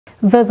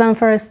The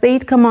ZAMFARA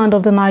State Command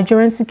of the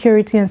Nigerian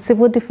Security and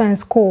Civil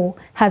Defense Corps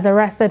has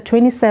arrested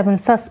 27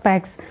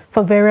 suspects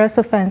for various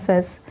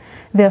offenses.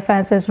 The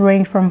offenses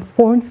range from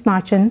phone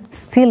snatching,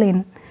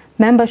 stealing,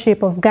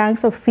 membership of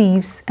gangs of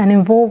thieves, and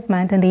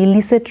involvement in the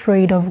illicit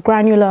trade of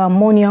granular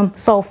ammonium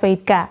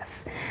sulfate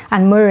gas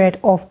and muriate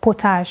of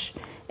potash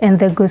in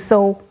the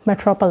Gusau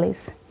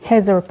metropolis.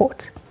 Here's a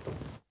report.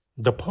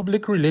 The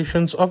Public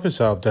Relations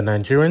Officer of the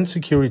Nigerian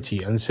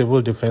Security and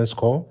Civil Defense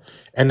Corps,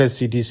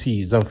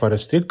 NSCDC, ZAMFARA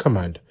State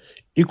Command,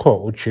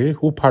 Iko Uche,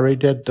 who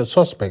paraded the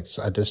suspects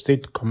at the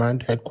State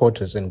Command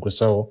headquarters in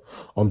Gusau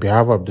on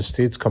behalf of the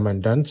State's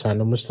Commandant,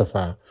 Sani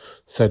Mustafa,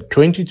 said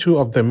 22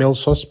 of the male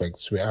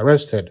suspects were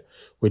arrested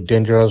with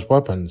dangerous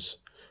weapons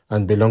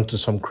and belong to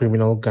some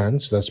criminal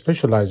gangs that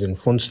specialize in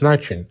phone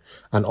snatching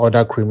and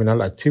other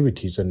criminal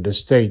activities in the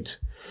state.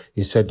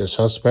 He said the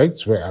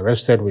suspects were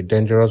arrested with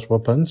dangerous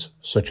weapons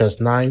such as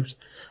knives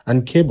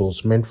and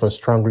cables meant for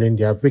strangling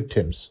their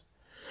victims.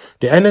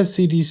 The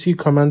NSCDC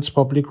Command's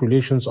Public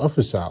Relations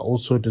Officer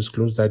also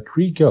disclosed that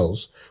 3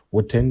 girls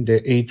within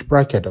the age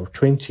bracket of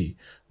 20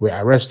 were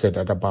arrested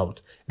at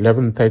about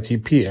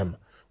 11:30 p.m.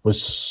 with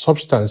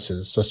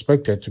substances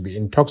suspected to be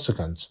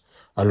intoxicants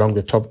along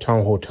the Top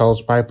Town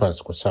Hotel's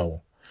bypass,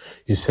 Gusau.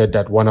 He said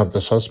that one of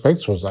the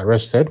suspects was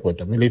arrested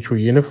with a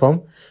military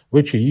uniform,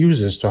 which he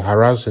uses to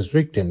harass his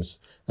victims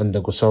in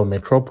the Gusau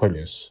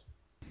metropolis.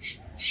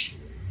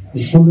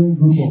 The following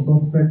group of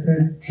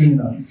suspected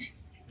criminals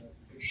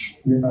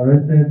were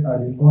arrested at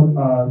the odd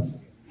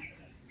hours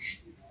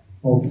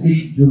of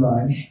 6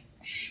 July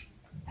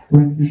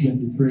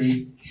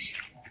 2023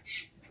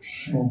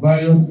 from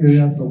various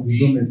areas of the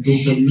Gusau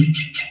metropolis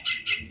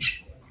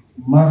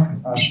marked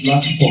as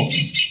black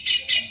spots,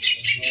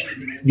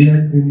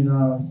 where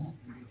criminals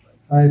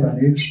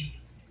hibernate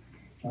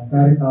and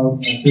carry out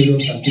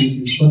nefarious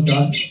activities such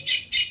as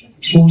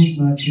phone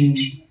snatching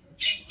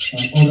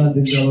and other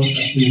dangerous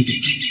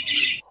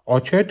activities.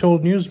 Oche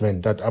told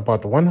newsmen that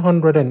about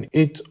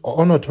 108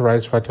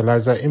 unauthorized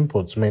fertilizer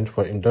imports meant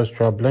for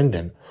industrial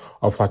blending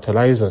of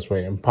fertilizers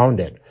were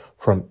impounded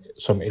from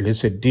some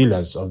illicit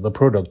dealers of the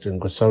product in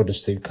Gusau, the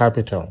state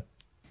capital.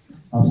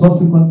 And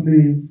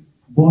subsequently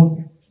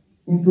bust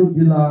into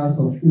dealers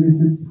of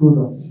illicit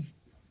products,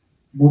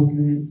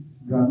 mostly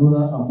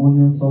granular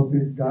ammonium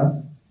sulfate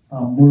gas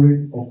and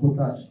muriate of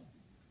potash,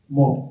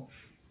 more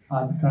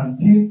at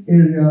Canteen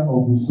area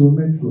of Gusau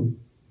Metro,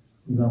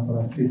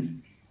 ZAMFARA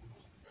State.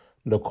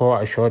 The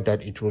Corps assured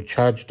that it will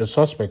charge the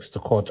suspects to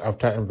court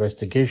after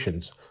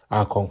investigations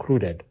are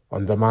concluded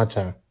on the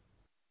matter.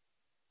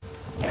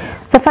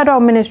 The Federal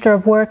Ministry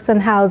of Works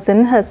and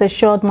Housing has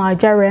assured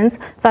Nigerians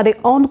that the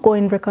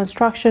ongoing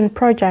reconstruction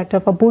project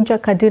of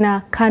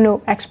Abuja-Kaduna-Kano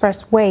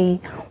Expressway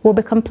will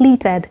be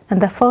completed in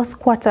the first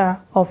quarter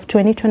of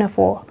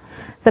 2024.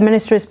 The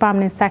ministry's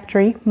permanent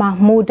secretary,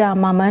 Mahmouda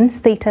Maman,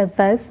 stated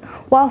this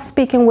while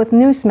speaking with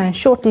newsmen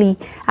shortly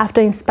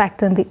after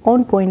inspecting the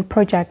ongoing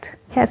project.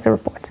 Here's the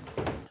report.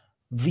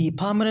 The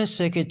permanent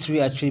secretary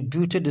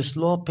attributed the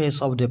slow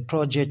pace of the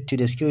project to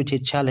the security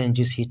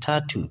challenges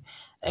hitherto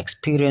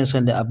experienced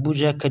on the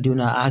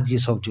Abuja-Kaduna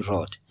axis of the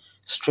road,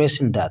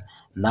 stressing that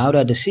now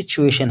that the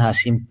situation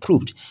has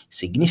improved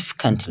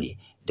significantly,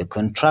 the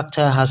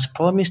contractor has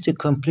promised to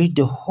complete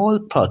the whole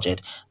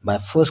project by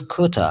first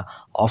quarter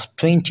of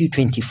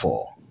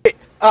 2024.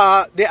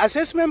 The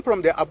assessment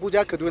from the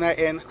Abuja-Kaduna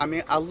end,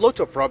 a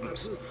lot of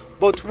problems.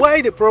 But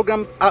why the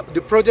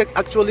project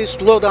actually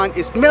slowed down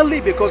is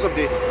mainly because of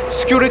the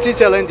security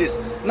challenges.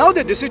 Now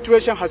that the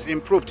situation has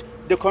improved,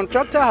 the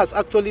contractor has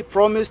actually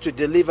promised to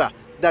deliver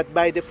that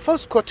by the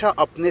first quarter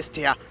of next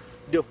year,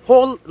 the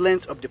whole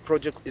length of the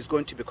project is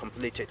going to be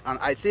completed. And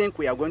I think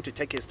we are going to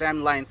take his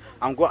timeline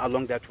and go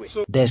along that way.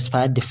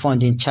 Despite the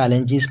funding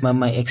challenges,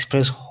 Mama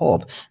expressed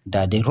hope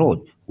that the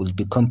road will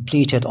be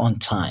completed on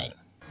time.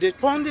 The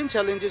funding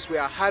challenges we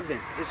are having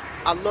is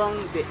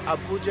along the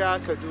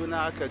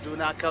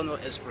Abuja-Kaduna Kano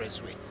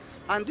Expressway.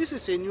 And this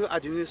is a new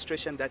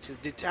administration that is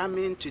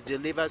determined to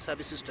deliver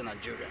services to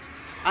Nigerians.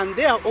 And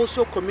they are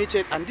also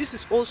committed, and this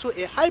is also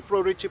a high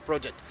priority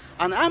project.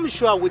 And I'm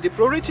sure with the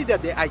priority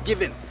that they are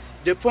given,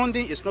 the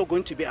funding is not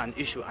going to be an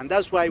issue. And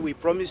that's why we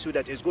promise you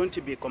that it's going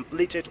to be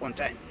completed on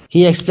time.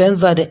 He explained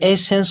that the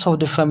essence of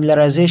the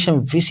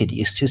familiarization visit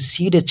is to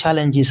see the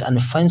challenges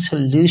and find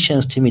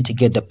solutions to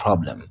mitigate the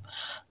problem.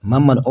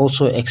 Maman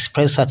also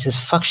expressed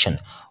satisfaction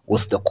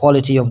with the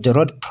quality of the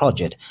road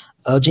project,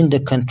 urging the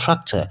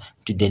contractor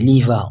to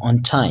deliver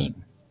on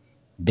time.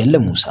 Bello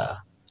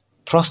Musa,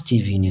 Trust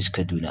TV News,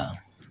 Kaduna.